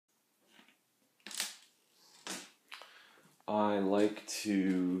I like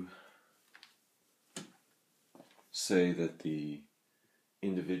to say that the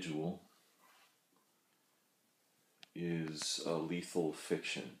individual is a lethal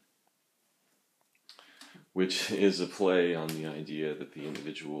fiction, which is a play on the idea that the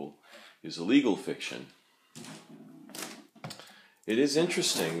individual is a legal fiction. It is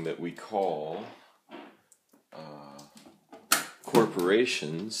interesting that we call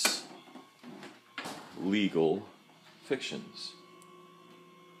corporations legal fictions.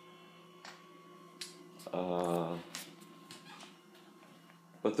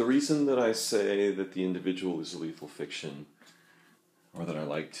 But the reason that I say that the individual is a lethal fiction, or that I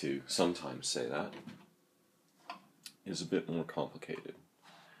like to sometimes say that, is a bit more complicated.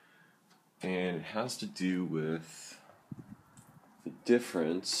 And it has to do with the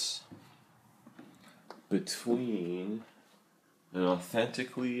difference between an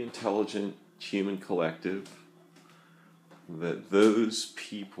authentically intelligent human collective that those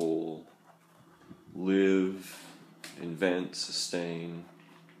people live, invent, sustain,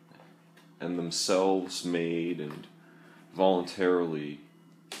 and themselves made and voluntarily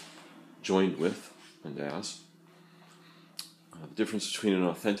joined with and as. The difference between an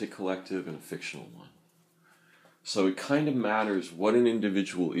authentic collective and a fictional one. So it kind of matters, what an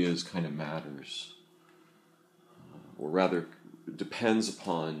individual is kind of matters. Or rather, it depends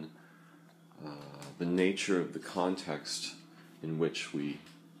upon the nature of the context in which we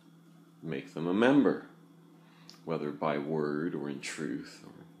make them a member, whether by word or in truth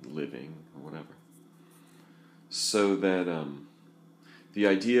or living or whatever. So that the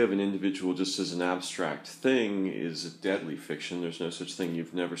idea of an individual just as an abstract thing is a deadly fiction. There's no such thing.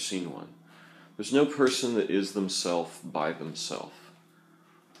 You've never seen one. There's no person that is themselves by themselves.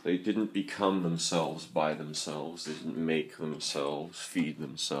 They didn't become themselves by themselves. They didn't make themselves, feed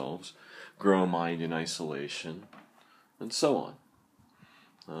themselves, grow a mind in isolation, and so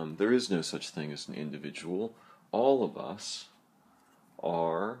on. There is no such thing as an individual. All of us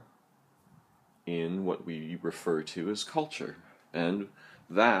are in what we refer to as culture, and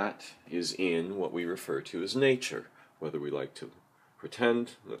that is in what we refer to as nature, whether we like to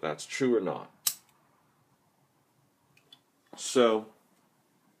pretend that that's true or not. So,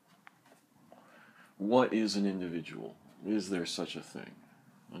 what is an individual? Is there such a thing?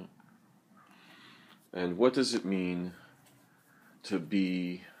 And what does it mean to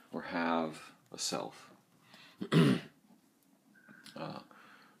be or have a self?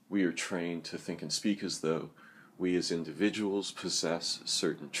 We are trained to think and speak as though we as individuals possess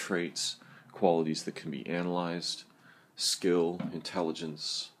certain traits, qualities that can be analyzed, skill,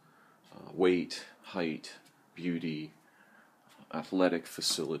 intelligence, weight, height, beauty, athletic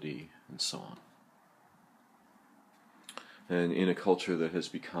facility, and so on. And in a culture that has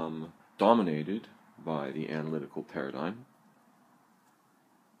become dominated by the analytical paradigm,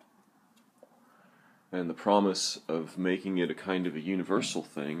 and the promise of making it a kind of a universal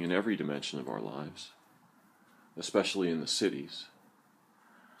thing in every dimension of our lives, especially in the cities,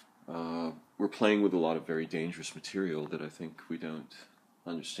 we're playing with a lot of very dangerous material that I think we don't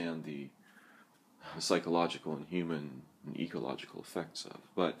understand the psychological and human and ecological effects of.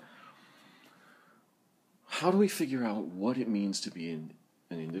 But how do we figure out what it means to be an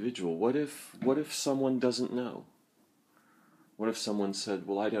individual? What if someone doesn't know? What if someone said,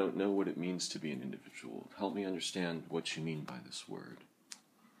 well, I don't know what it means to be an individual. Help me understand what you mean by this word.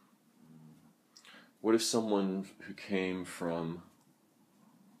 What if someone who came from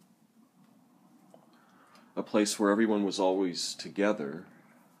a place where everyone was always together,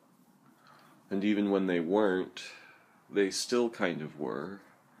 and even when they weren't, they still kind of were,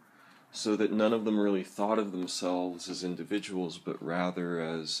 so that none of them really thought of themselves as individuals, but rather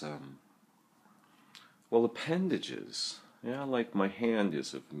as, appendages. Yeah, like my hand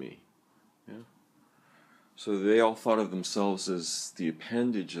is of me. Yeah. So they all thought of themselves as the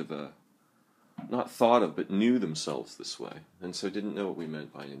appendage of not thought of, but knew themselves this way, and so didn't know what we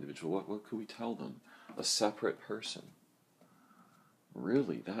meant by an individual. What could we tell them? A separate person.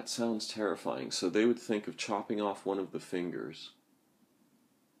 Really, that sounds terrifying. So they would think of chopping off one of the fingers,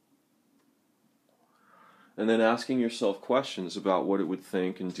 and then asking yourself questions about what it would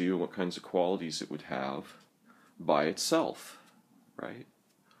think and do, and what kinds of qualities it would have by itself, right?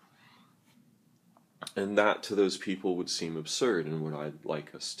 And that to those people would seem absurd. And what I'd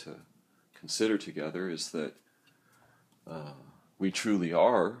like us to consider together is that we truly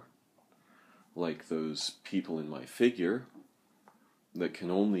are like those people in my figure that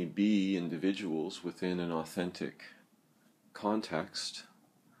can only be individuals within an authentic context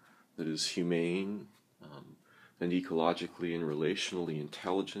that is humane and ecologically and relationally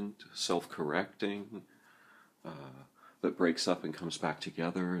intelligent, self-correcting, that breaks up and comes back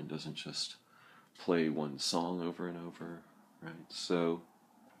together and doesn't just play one song over and over, right? So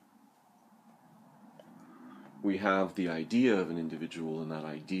we have the idea of an individual, and that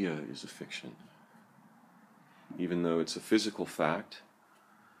idea is a fiction. Even though it's a physical fact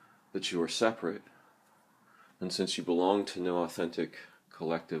that you are separate, and since you belong to no authentic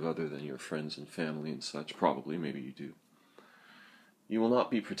collective other than your friends and family and such, probably, maybe you do, you will not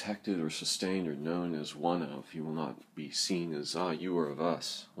be protected or sustained or known as one of. You will not be seen as, you are of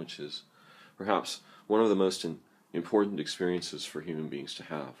us, which is perhaps one of the most important experiences for human beings to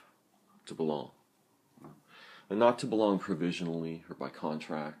have, to belong. And not to belong provisionally or by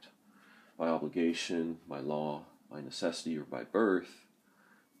contract, by obligation, by law, by necessity, or by birth.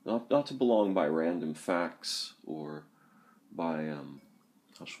 Not to belong by random facts or by,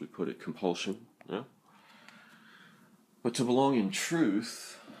 how should we put it, compulsion, yeah? But to belong in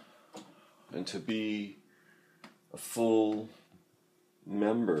truth and to be a full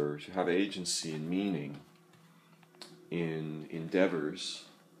member, to have agency and meaning in endeavors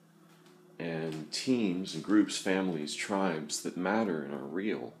and teams and groups, families, tribes that matter and are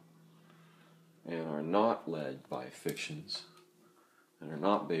real and are not led by fictions and are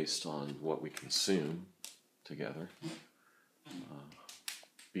not based on what we consume together.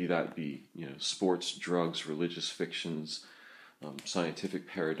 Be that sports, drugs, religious fictions, scientific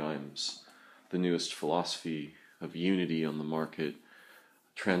paradigms, the newest philosophy of unity on the market,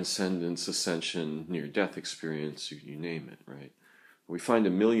 transcendence, ascension, near-death experience, you name it, right? We find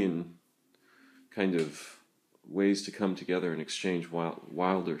a million kind of ways to come together and exchange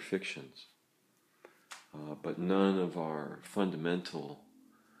wilder fictions. But none of our fundamental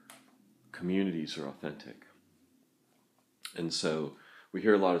communities are authentic. And so we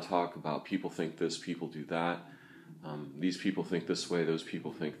hear a lot of talk about people think this, people do that. These people think this way, those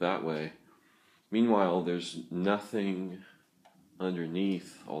people think that way. Meanwhile, there's nothing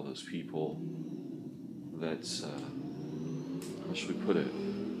underneath all those people that's, how should we put it,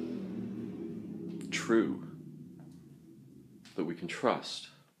 true, that we can trust.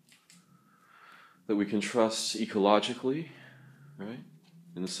 That we can trust ecologically, right,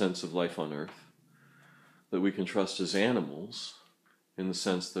 in the sense of life on Earth. That we can trust as animals, in the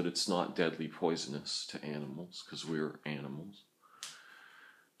sense that it's not deadly poisonous to animals, because we're animals.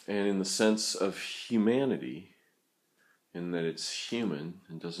 And in the sense of humanity, in that it's human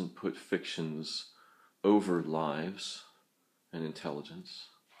and doesn't put fictions over lives and intelligence,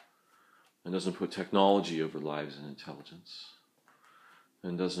 and doesn't put technology over lives and intelligence,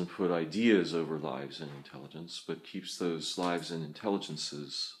 and doesn't put ideas over lives and intelligence, but keeps those lives and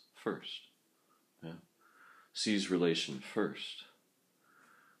intelligences first. Yeah? Sees relation first,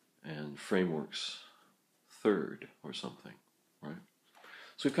 and frameworks third, or something, right?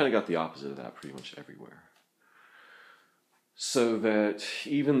 So we've kind of got the opposite of that pretty much everywhere. So that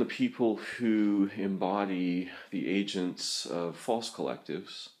even the people who embody the agents of false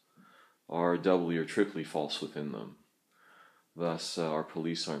collectives are doubly or triply false within them. Thus, our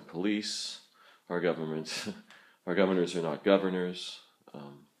police aren't police, our governors are not governors,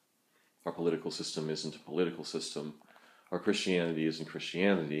 our political system isn't a political system, our Christianity isn't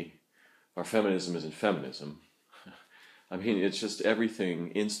Christianity, our feminism isn't feminism. I mean, it's just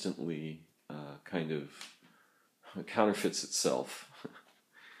everything instantly kind of counterfeits itself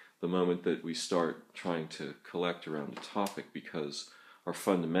the moment that we start trying to collect around a topic, because our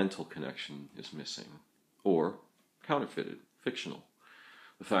fundamental connection is missing, or counterfeited, fictional.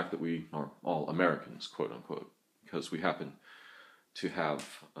 The fact that we are all Americans, quote unquote, because we happen to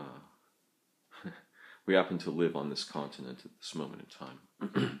have, we happen to live on this continent at this moment in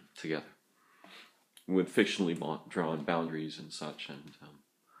time together, with fictionally drawn boundaries and such, and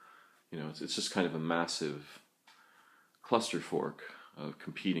it's just kind of a massive cluster fork of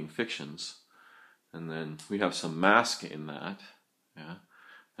competing fictions, and then we have some mask in that, yeah,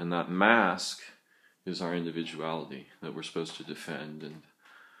 and that mask is our individuality that we're supposed to defend and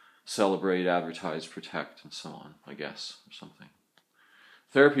celebrate, advertise, protect, and so on, I guess, or something.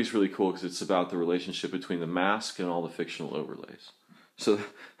 Therapy is really cool because it's about the relationship between the mask and all the fictional overlays. So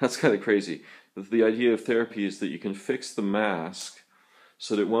that's kind of crazy. The idea of therapy is that you can fix the mask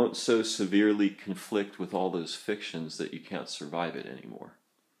so that it won't so severely conflict with all those fictions that you can't survive it anymore.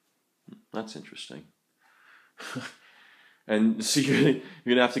 That's interesting. And so you're going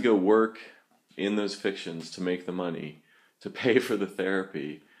to have to go work in those fictions to make the money, to pay for the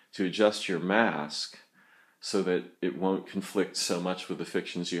therapy, to adjust your mask so that it won't conflict so much with the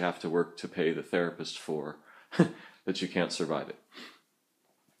fictions you have to work to pay the therapist for that you can't survive it.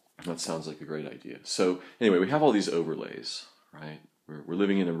 That sounds like a great idea. So anyway, we have all these overlays, right? We're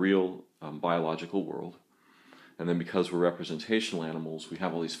living in a real biological world, And then because we're representational animals, we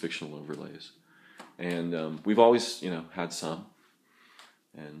have all these fictional overlays. And we've always, had some.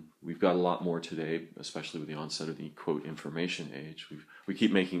 And we've got a lot more today, especially with the onset of the, quote, information age. We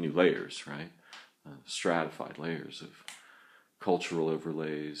keep making new layers, right? Stratified layers of cultural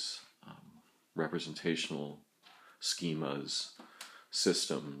overlays, representational schemas,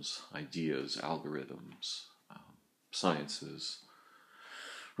 systems, ideas, algorithms, sciences,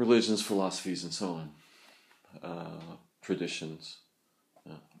 religions, philosophies, and so on, traditions.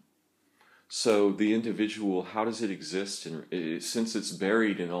 So the individual, how does it exist? And since it's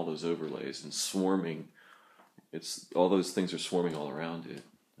buried in all those overlays and swarming, all those things are swarming all around it.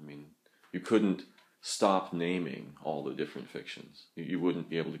 I mean, you couldn't stop naming all the different fictions. You wouldn't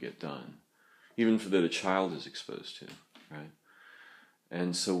be able to get done, even for that a child is exposed to, right?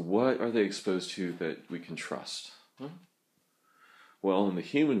 And so what are they exposed to that we can trust? Well, in the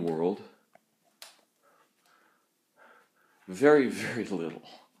human world, very, very little.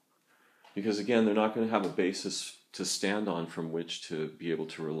 Because again, they're not going to have a basis to stand on from which to be able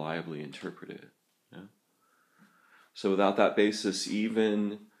to reliably interpret it. Yeah? So without that basis,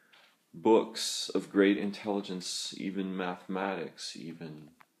 even books of great intelligence, even mathematics, even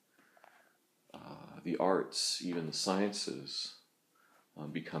the arts, even the sciences,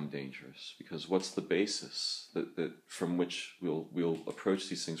 become dangerous. Because what's the basis that from which we'll approach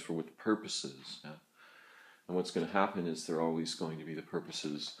these things for what purposes? Yeah? And what's going to happen is they're always going to be the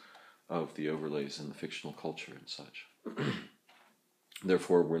purposes of the overlays in the fictional culture and such.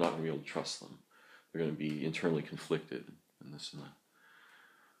 Therefore, we're not going to be able to trust them. They're going to be internally conflicted and this and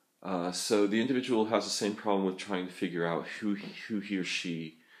that. So the individual has the same problem with trying to figure out who he or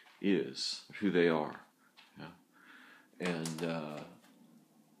she is, who they are. Yeah? And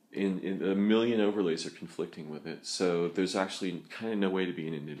in a million overlays are conflicting with it. So there's actually kind of no way to be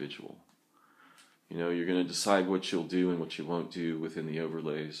an individual. You're going to decide what you'll do and what you won't do within the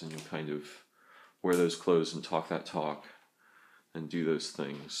overlays, and you'll kind of wear those clothes and talk that talk and do those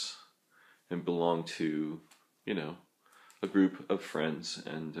things and belong to, a group of friends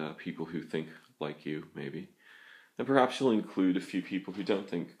and people who think like you, maybe. And perhaps you'll include a few people who don't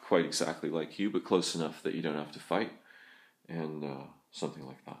think quite exactly like you, but close enough that you don't have to fight, and something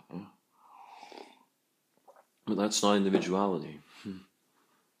like that. Huh? But that's not individuality.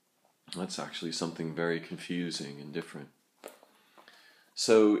 That's actually something very confusing and different.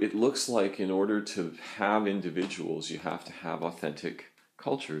 So it looks like in order to have individuals, you have to have authentic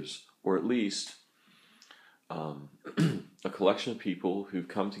cultures, or at least a collection of people who've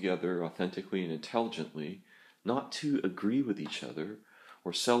come together authentically and intelligently, not to agree with each other,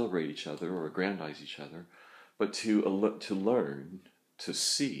 or celebrate each other, or aggrandize each other, but to learn, to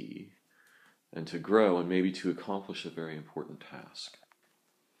see, and to grow, and maybe to accomplish a very important task.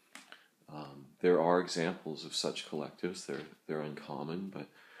 There are examples of such collectives. They're uncommon, but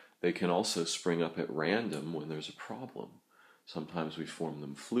they can also spring up at random when there's a problem. Sometimes we form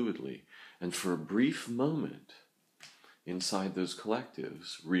them fluidly. And for a brief moment, inside those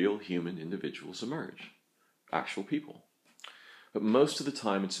collectives, real human individuals emerge. Actual people. But most of the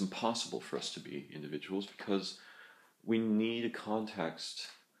time, it's impossible for us to be individuals because we need a context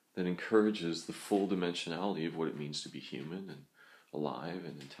that encourages the full dimensionality of what it means to be human and alive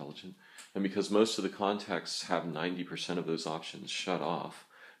and intelligent. And because most of the contexts have 90% of those options shut off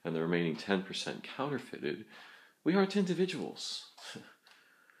and the remaining 10% counterfeited, we aren't individuals.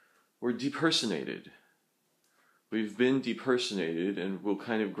 We're depersonated. We've been depersonated, and we'll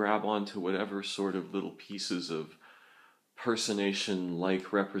kind of grab onto whatever sort of little pieces of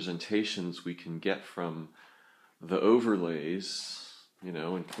personation-like representations we can get from the overlays,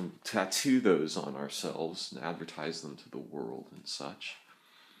 and can tattoo those on ourselves and advertise them to the world and such.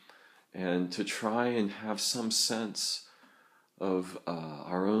 And to try and have some sense of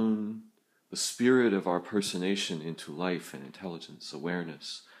the spirit of our personation into life and intelligence,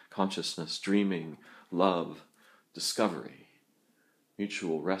 awareness, consciousness, dreaming, love, discovery,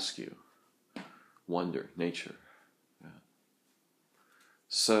 mutual rescue, wonder, nature. Yeah.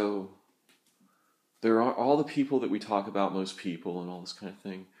 So there are all the people that we talk about, most people and all this kind of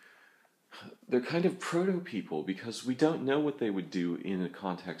thing. They're kind of proto-people because we don't know what they would do in a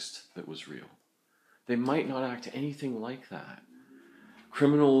context that was real. They might not act anything like that.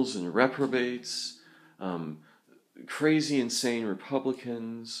 Criminals and reprobates, crazy, insane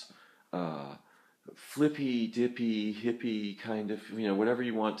Republicans, flippy, dippy, hippie kind of, whatever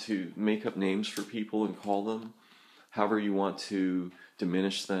you want to make up names for people and call them, however you want to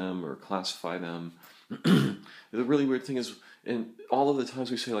diminish them or classify them. The really weird thing is, and all of the times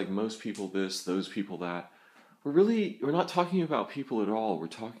we say like most people this, those people that, we're not talking about people at all. We're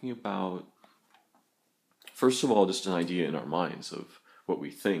talking about First of all, just an idea in our minds of what we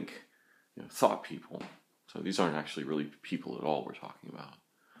think, thought people. So these aren't actually really people at all we're talking about.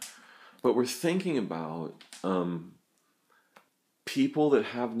 But we're thinking about people that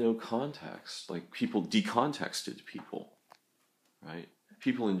have no context, like people, decontexted people, right?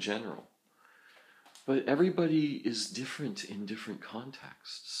 People in general. But everybody is different in different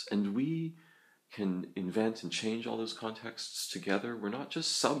contexts, and we can invent and change all those contexts together. We're not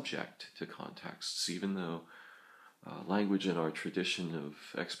just subject to contexts, even though language in our tradition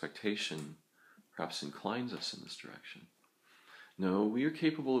of expectation perhaps inclines us in this direction. No, we are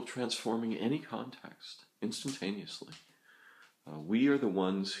capable of transforming any context instantaneously. We are the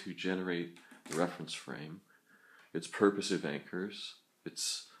ones who generate the reference frame, its purposive anchors,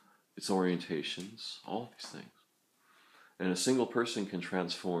 its orientations, all these things. And a single person can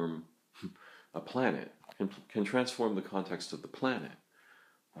transform a planet, can transform the context of the planet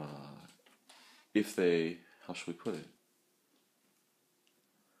if they, how shall we put it,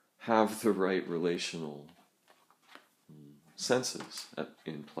 have the right relational senses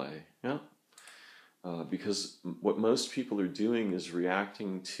in play. Yeah? Because what most people are doing is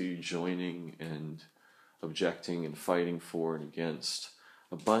reacting to joining and objecting and fighting for and against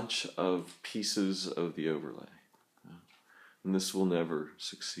a bunch of pieces of the overlay. And this will never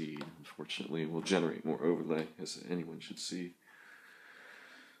succeed, unfortunately. It will generate more overlay, as anyone should see.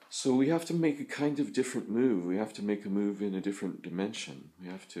 So we have to make a kind of different move. We have to make a move in a different dimension. We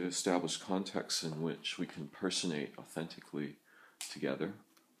have to establish contexts in which we can personate authentically together,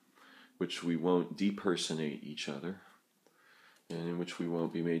 which we won't depersonate each other, and in which we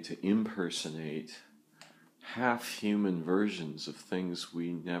won't be made to impersonate half-human versions of things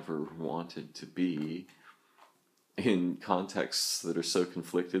we never wanted to be in contexts that are so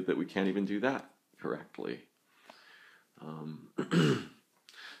conflicted that we can't even do that correctly.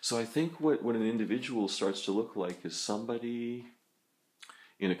 So I think what an individual starts to look like is somebody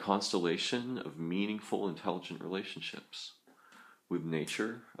in a constellation of meaningful, intelligent relationships with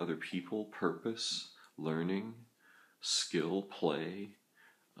nature, other people, purpose, learning, skill, play,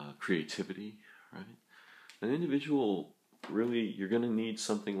 creativity, right? An individual, really, you're going to need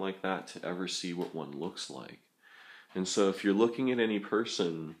something like that to ever see what one looks like. And so if you're looking at any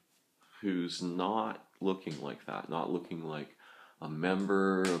person who's not looking like that, not looking like a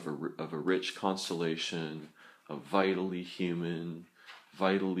member of a rich constellation of vitally human,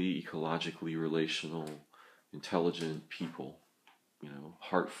 vitally ecologically relational, intelligent people,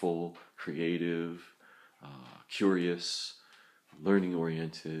 heartful, creative, curious,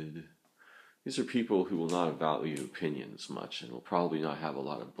 learning-oriented. These are people who will not value opinions much and will probably not have a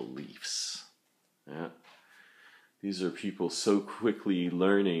lot of beliefs. Yeah? These are people so quickly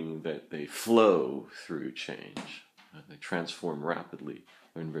learning that they flow through change. They transform rapidly,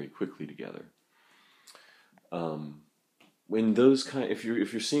 learn very quickly together. When those if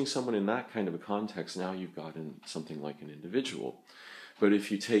you're seeing someone in that kind of a context, now you've got something like an individual. But if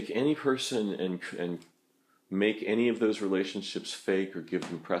you take any person and make any of those relationships fake or give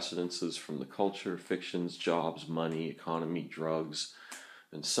them precedences from the culture, fictions, jobs, money, economy, drugs,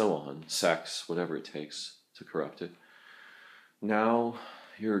 and so on, sex, whatever it takes to corrupt it, now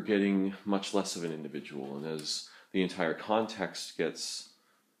you're getting much less of an individual. And as the entire context gets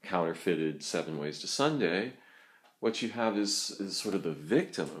counterfeited 7 ways to Sunday, what you have is sort of the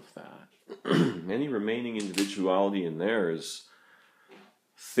victim of that. Any remaining individuality in there is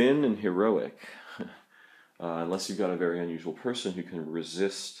thin and heroic, unless you've got a very unusual person who can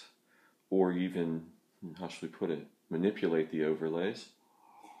resist or even, how should we put it, manipulate the overlays.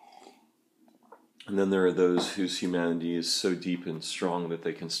 And then there are those whose humanity is so deep and strong that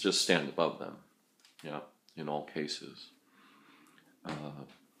they can just stand above them, in all cases.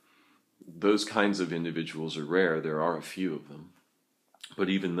 Those kinds of individuals are rare. There are a few of them. But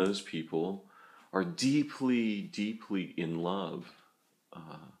even those people are deeply, deeply in love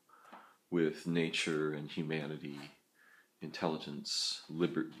with nature and humanity, intelligence,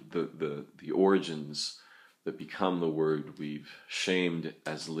 the origins that become the word we've shamed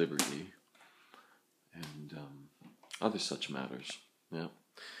as liberty, and other such matters. Yeah.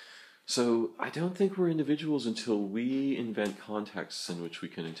 So I don't think we're individuals until we invent contexts in which we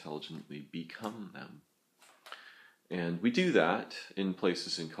can intelligently become them. And we do that in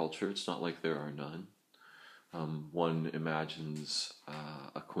places in culture. It's not like there are none. One imagines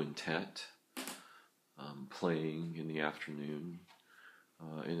a quintet playing in the afternoon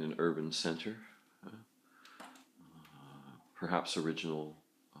in an urban center. Perhaps original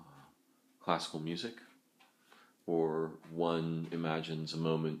classical music. Or one imagines a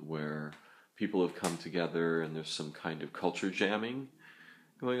moment where people have come together and there's some kind of culture jamming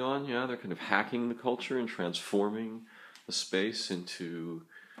going on. Yeah, they're kind of hacking the culture and transforming the space into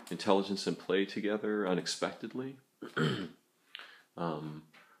intelligence and play together unexpectedly.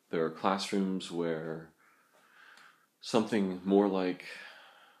 There are classrooms where something more like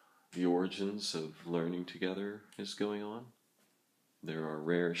the origins of learning together is going on. There are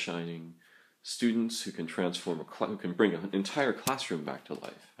rare, shining students who can transform who can bring an entire classroom back to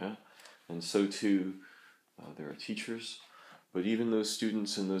life. Yeah? And so too, there are teachers, but even those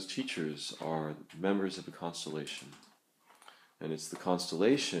students and those teachers are members of a constellation. And it's the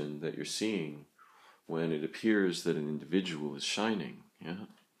constellation that you're seeing when it appears that an individual is shining. Yeah.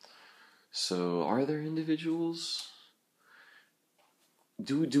 So, are there individuals?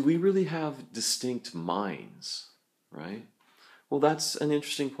 Do we really have distinct minds, right? Well, that's an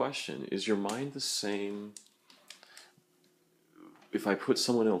interesting question. Is your mind the same if I put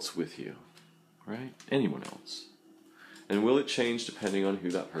someone else with you, right? Anyone else? And will it change depending on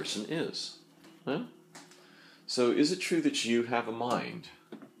who that person is? Huh? So is it true that you have a mind,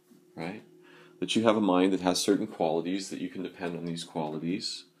 right? That you have a mind that has certain qualities, that you can depend on these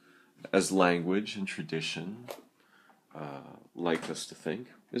qualities as language and tradition like us to think?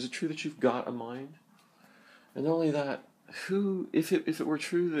 Is it true that you've got a mind? And not only that, who, if it were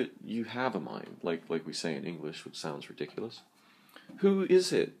true that you have a mind, like we say in English, which sounds ridiculous, who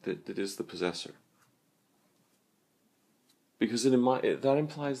is it that is the possessor? Because that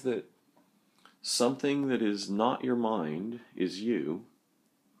implies that something that is not your mind is you,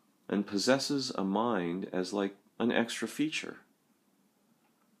 and possesses a mind as like an extra feature.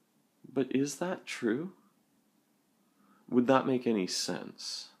 But is that true? Would that make any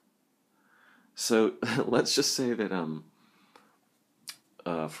sense? So let's just say that,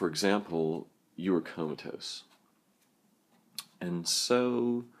 for example, you were comatose. And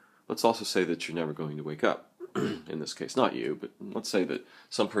so let's also say that you're never going to wake up. In this case, not you, but let's say that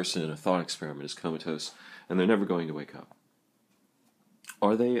some person in a thought experiment is comatose and they're never going to wake up.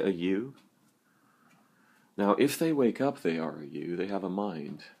 Are they a you? Now, if they wake up, they are a you. They have a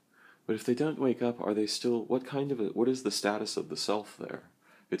mind. But if they don't wake up, are they still, what is the status of the self there?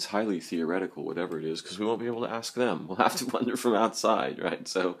 It's highly theoretical, whatever it is, because we won't be able to ask them. We'll have to wonder from outside, right?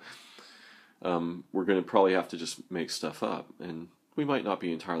 So we're going to probably have to just make stuff up. And we might not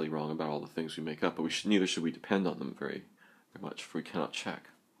be entirely wrong about all the things we make up, but neither should we depend on them very much, for we cannot check.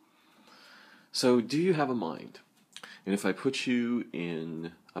 So, do you have a mind? And if I put you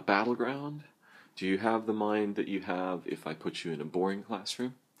in a battleground, do you have the mind that you have if I put you in a boring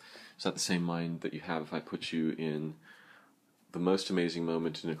classroom? Is that the same mind that you have if I put you in the most amazing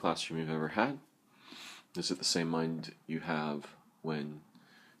moment in a classroom you've ever had? Is it the same mind you have when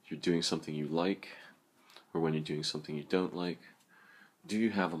you're doing something you like, or when you're doing something you don't like? Do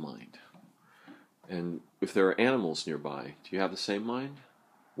you have a mind? And if there are animals nearby, do you have the same mind?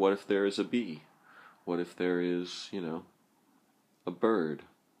 What if there is a bee? What if there is, a bird?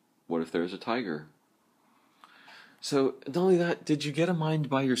 What if there is a tiger? So, not only that, did you get a mind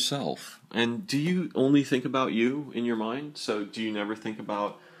by yourself? And do you only think about you in your mind? So, do you never think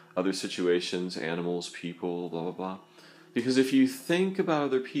about other situations, animals, people, blah, blah, blah? Because if you think about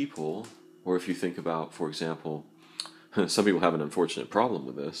other people, or if you think about, for example, some people have an unfortunate problem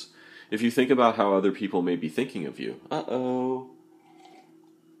with this. If you think about how other people may be thinking of you,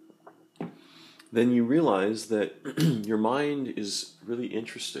 then you realize that your mind is really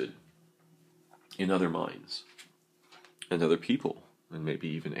interested in other minds and other people, and maybe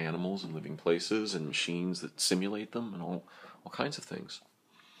even animals and living places and machines that simulate them and all kinds of things.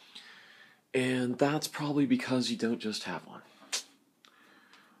 And that's probably because you don't just have one.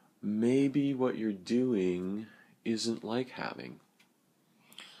 Maybe what you're doing isn't like having.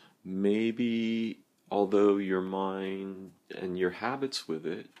 Maybe, although your mind and your habits with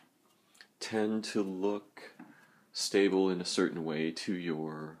it tend to look stable in a certain way to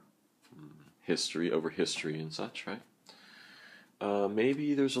your history and such, right?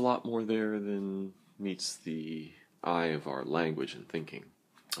 Maybe there's a lot more there than meets the eye of our language and thinking.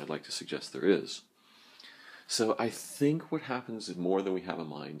 I'd like to suggest there is. So I think what happens is more than we have a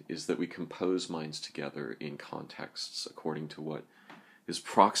mind is that we compose minds together in contexts according to what is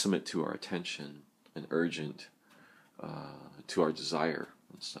proximate to our attention and urgent to our desire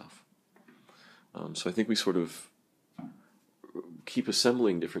and stuff. So I think we sort of keep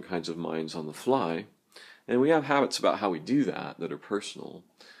assembling different kinds of minds on the fly, and we have habits about how we do that are personal,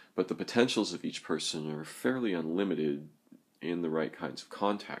 but the potentials of each person are fairly unlimited in the right kinds of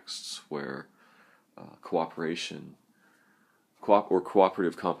contexts where cooperation or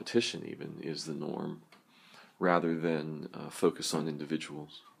cooperative competition even is the norm, rather than focus on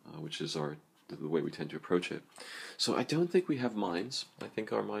individuals, which is our the way we tend to approach it. So I don't think we have minds. I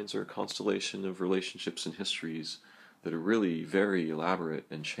think our minds are a constellation of relationships and histories that are really very elaborate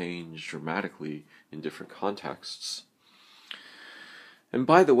and change dramatically in different contexts. And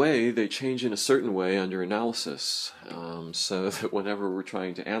by the way, they change in a certain way under analysis, so that whenever we're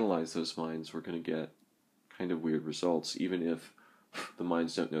trying to analyze those minds, we're going to get kind of weird results, even if the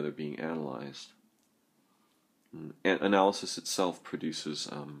minds don't know they're being analyzed. And analysis itself produces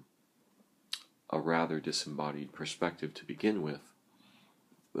a rather disembodied perspective to begin with,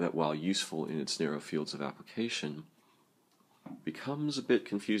 that while useful in its narrow fields of application, becomes a bit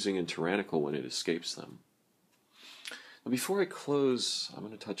confusing and tyrannical when it escapes them. Now, before I close, I'm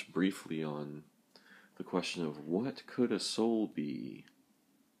going to touch briefly on the question of what could a soul be?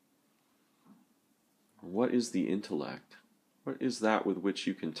 What is the intellect? What is that with which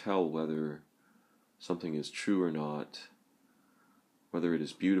you can tell whether something is true or not, whether it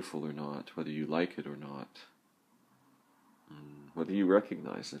is beautiful or not, whether you like it or not, whether you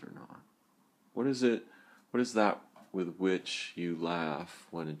recognize it or not? What is it? What is that with which you laugh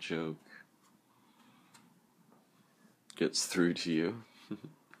when a joke gets through to you?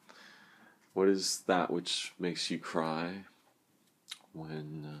 What is that which makes you cry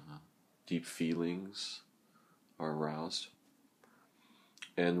when deep feelings are aroused?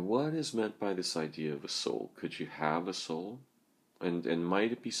 And what is meant by this idea of a soul? Could you have a soul? And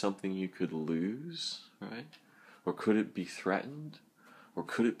might it be something you could lose, right? Or could it be threatened? Or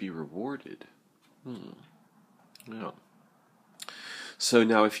could it be rewarded? Yeah. So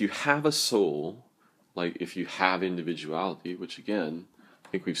now if you have a soul, like if you have individuality, which again, I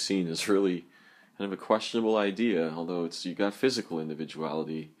think we've seen is really kind of a questionable idea, although you got physical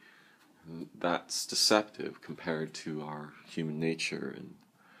individuality, that's deceptive compared to our human nature and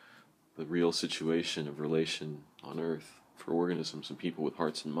the real situation of relation on Earth for organisms and people with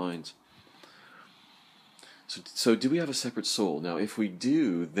hearts and minds. So do we have a separate soul? Now, if we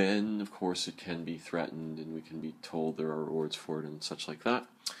do, then of course it can be threatened and we can be told there are rewards for it and such like that.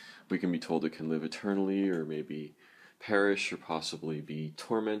 We can be told it can live eternally or maybe perish or possibly be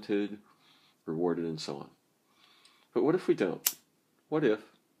tormented, rewarded, and so on. But what if we don't? What if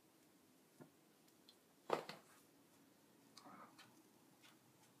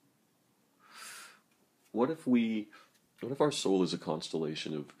our soul is a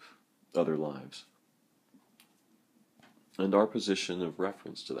constellation of other lives? And our position of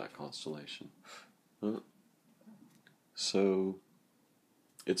reference to that constellation. So,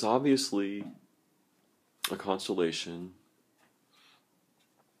 it's obviously a constellation.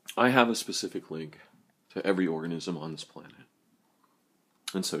 I have a specific link to every organism on this planet.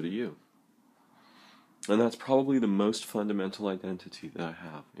 And so do you. And that's probably the most fundamental identity that I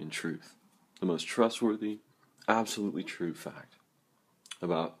have in truth. The most trustworthy, absolutely true fact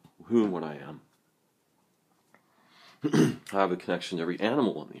about who and what I am. I have a connection to every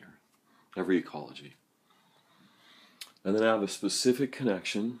animal on the earth, every ecology. And then I have a specific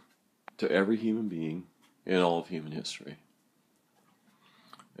connection to every human being in all of human history.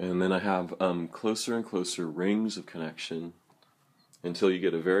 And then I have closer and closer rings of connection until you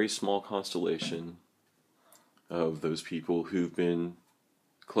get a very small constellation of those people who've been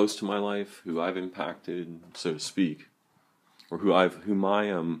close to my life, who I've impacted, so to speak, or who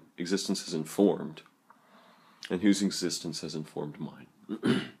my existence has informed, and whose existence has informed mine.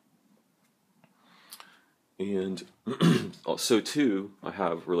 And so too, I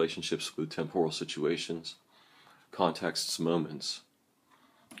have relationships with temporal situations, contexts, moments.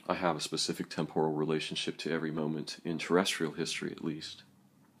 I have a specific temporal relationship to every moment in terrestrial history, at least.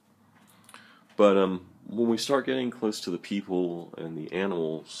 But when we start getting close to the people and the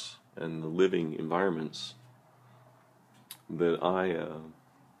animals and the living environments that I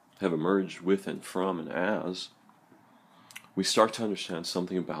have emerged with and from and as, we start to understand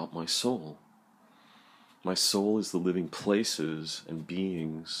something about my soul. My soul is the living places and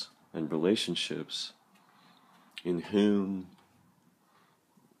beings and relationships in whom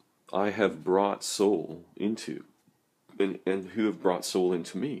I have brought soul into, and who have brought soul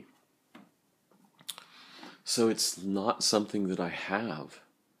into me. So it's not something that I have,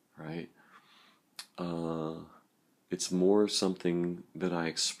 right? It's more something that I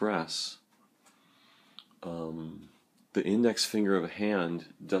express. The index finger of a hand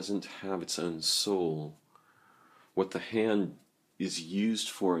doesn't have its own soul. What the hand is used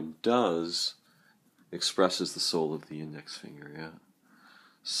for and does expresses the soul of the index finger, yeah.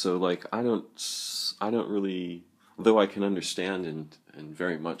 So like I don't really, though I can understand and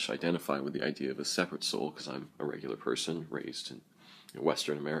very much identify with the idea of a separate soul because I'm a regular person raised in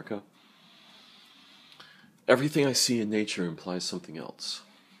Western America. Everything I see in nature implies something else.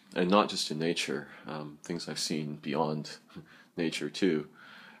 and not just in nature, things I've seen beyond nature too,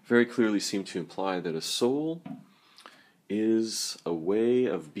 very clearly seem to imply that a soul is a way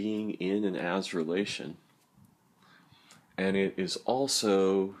of being in and as relation, and it is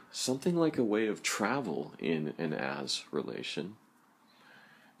also something like a way of travel in and as relation,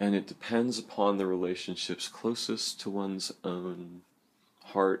 and it depends upon the relationships closest to one's own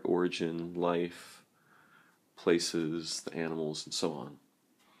heart, origin, life, places, the animals, and so on.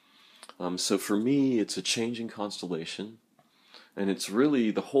 So for me, it's a changing constellation, and it's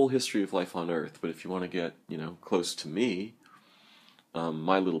really the whole history of life on Earth. But if you want to get, close to me,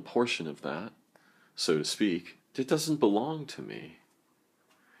 my little portion of that, so to speak, it doesn't belong to me.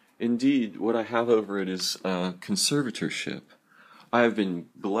 Indeed, what I have over it is conservatorship. I have been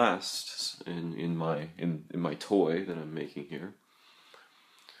blessed in my toy that I'm making here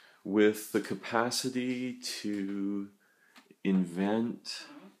with the capacity to invent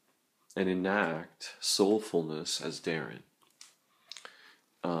and enact soulfulness as Darren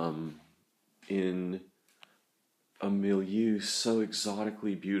in a milieu so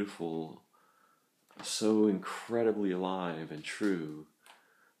exotically beautiful, so incredibly alive and true,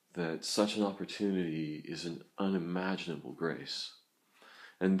 that such an opportunity is an unimaginable grace.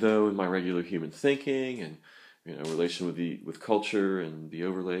 And though in my regular human thinking and relation with culture and the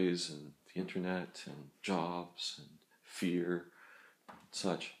overlays and the internet and jobs and fear and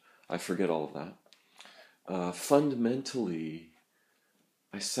such, I forget all of that. Fundamentally,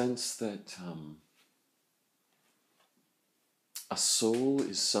 I sense that a soul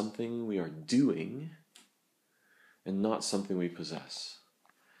is something we are doing and not something we possess.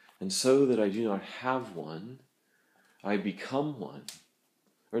 And so that I do not have one, I become one.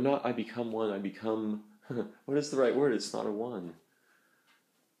 Or not I become one, I become, what is the right word? It's not a one.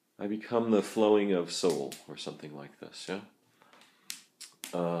 I become the flowing of soul, or something like this, yeah?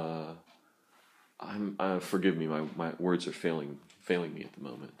 Forgive me, my words are failing me at the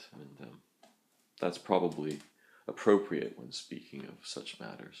moment, and that's probably appropriate when speaking of such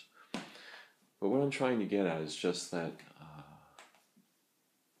matters. But what I'm trying to get at is just that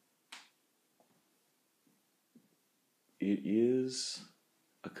it is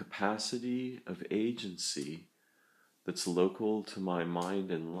a capacity of agency that's local to my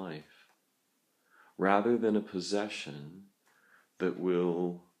mind and life, rather than a possession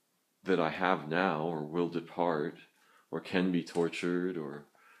that I have now, or will depart, or can be tortured or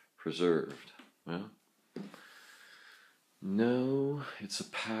preserved. Well, no, it's a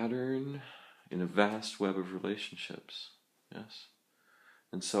pattern in a vast web of relationships. Yes,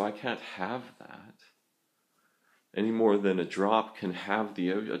 and so I can't have that any more than a drop can have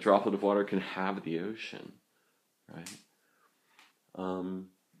a droplet of water can have the ocean, right?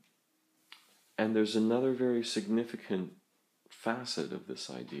 And there's another very significant facet of this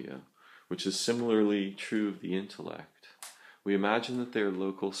idea, which is similarly true of the intellect. We imagine that they are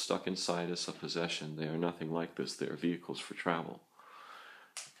local, stuck inside us, a possession. They are nothing like this. They are vehicles for travel.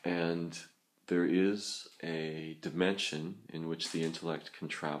 And there is a dimension in which the intellect can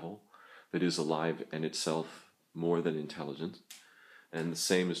travel that is alive and itself more than intelligent. And the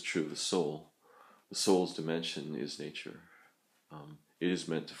same is true of the soul. The soul's dimension is nature. It is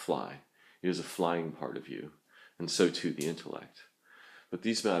meant to fly. It is a flying part of you, and so too the intellect. But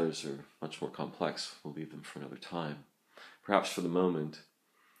these matters are much more complex. We'll leave them for another time. Perhaps for the moment,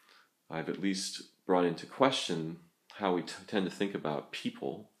 I've at least brought into question how we tend to think about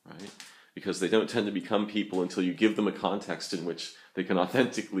people, right? Because they don't tend to become people until you give them a context in which they can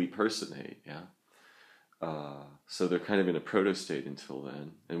authentically personate, yeah? So they're kind of in a proto-state until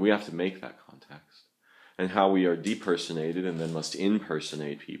then, and we have to make that context. And how we are depersonated and then must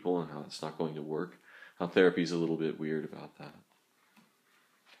impersonate people, and how that's not going to work. How therapy is a little bit weird about that.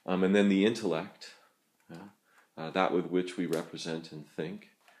 And then the intellect, that with which we represent and think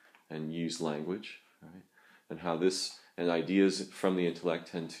and use language, right? And how ideas from the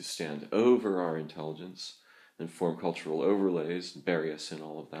intellect tend to stand over our intelligence and form cultural overlays and bury us in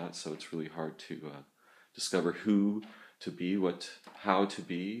all of that. So it's really hard to discover who to be, how to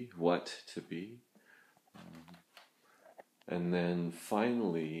be, what to be. And then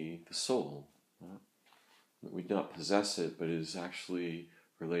finally, the soul. We do not possess it, but it is actually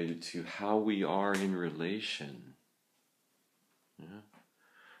related to how we are in relation. Yeah?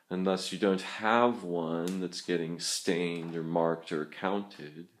 And thus you don't have one that's getting stained or marked or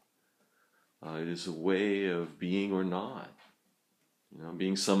counted. It is a way of being or not.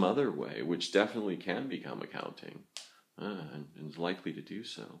 Being some other way, which definitely can become accounting, and is likely to do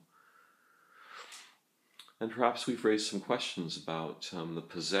so. And perhaps we've raised some questions about the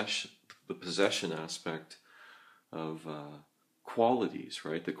possession aspect of qualities,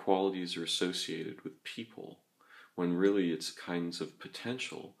 right? The qualities are associated with people, when really it's kinds of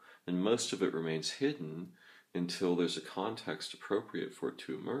potential, and most of it remains hidden until there's a context appropriate for it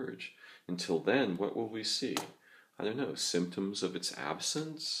to emerge. Until then, what will we see? I don't know, symptoms of its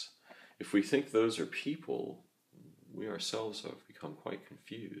absence? If we think those are people, we ourselves have become quite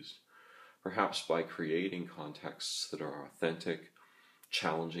confused. Perhaps by creating contexts that are authentic,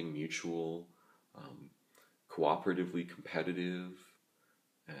 challenging, mutual, cooperatively competitive,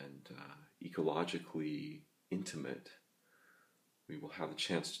 and ecologically intimate, we will have a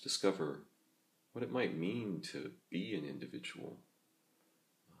chance to discover what it might mean to be an individual,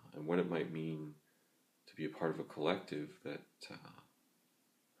 and what it might mean to be a part of a collective that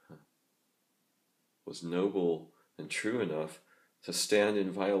was noble and true enough to stand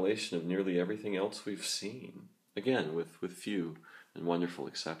in violation of nearly everything else we've seen. Again, with few and wonderful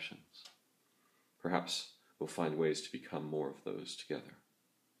exceptions. Perhaps we'll find ways to become more of those together.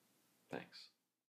 Thanks.